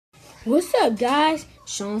What's up, guys?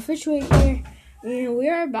 Sean Fitchwick here, and we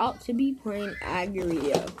are about to be playing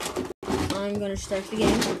Agar.io. I'm gonna start the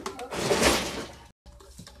game.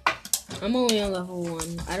 I'm only on level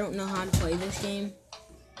 1. I don't know how to play this game,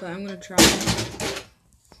 but I'm gonna try.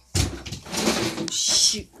 Oh,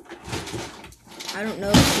 shoot. I don't know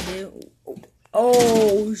what to do.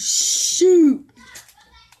 Oh, shoot.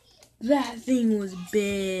 That thing was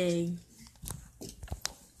big.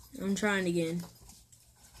 I'm trying again.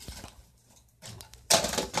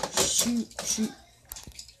 Shoot.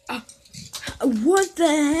 What the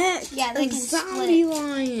heck? Yeah, they can zombie split.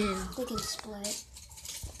 lion. They can split.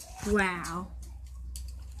 Wow.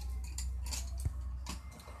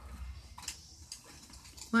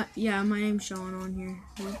 What? Yeah, my name's Sean on here.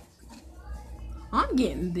 I'm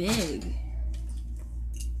getting big.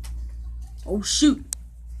 Oh, shoot.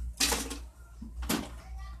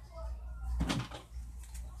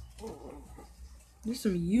 There's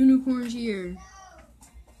some unicorns here.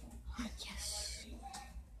 Yes.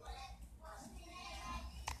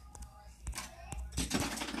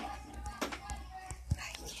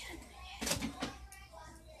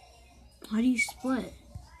 How do you split?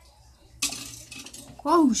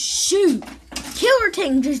 Oh, shoot. Killer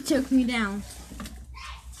Tank just took me down.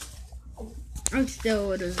 I still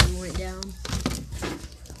would have went down.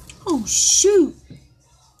 Oh, shoot.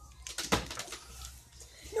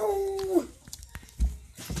 No.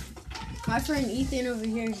 My friend Ethan over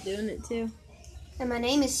here is doing it too. And my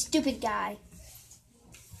name is Stupid Guy.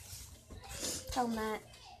 Tell him that.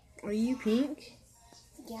 Are you pink?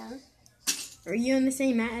 Yeah. Are you on the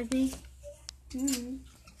same mat as me? Mm-hmm.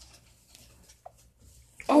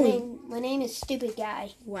 Oh. My name is Stupid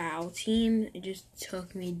Guy. Wow, team just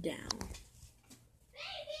took me down.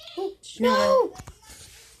 Oh, no!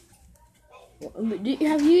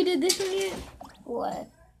 Have you did this one yet? What?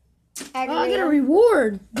 Oh, I got a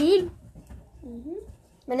reward, dude. Mm-hmm.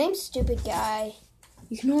 My name's Stupid Guy.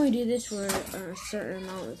 You can only do this for a certain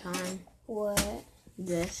amount of time. What?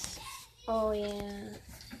 This. Oh, yeah.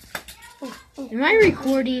 Am I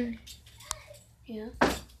recording? Yeah.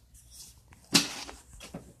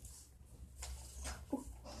 Oh,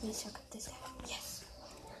 let me suck up this guy. Yes.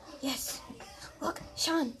 Yes. Look,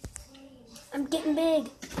 Sean. I'm getting big.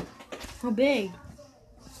 How big?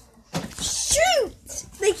 Shoot!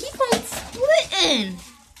 They keep on splitting.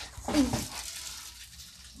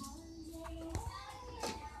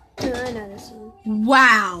 Oh, I know this one.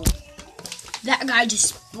 Wow. That guy just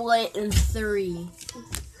split in 3.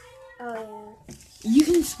 Oh, yeah. You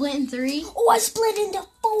can split in 3? Oh, I split into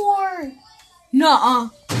 4. Nuh-uh.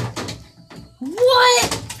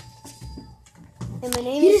 What? And my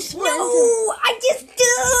name He is... just split into... I just died!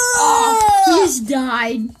 Oh, he just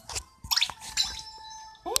died.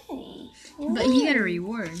 Hey. But he got a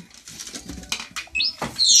reward.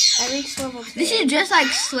 I reached level 2. This is just like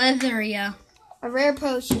Slitheria. A rare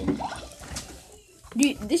potion.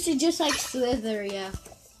 Dude, this is just like Slitheria.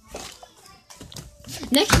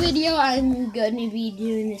 Next video, I'm going to be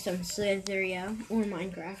doing this on Slitheria or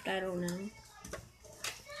Minecraft. I don't know.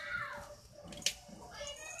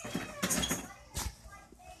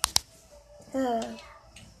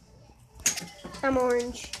 I'm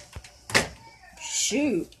orange.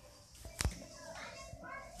 Shoot.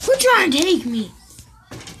 Quit trying to take me.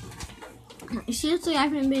 Seriously, I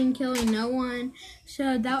haven't been killing no one.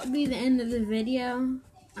 So that would be the end of the video.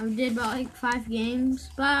 I did about like 5 games.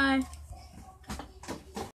 Bye.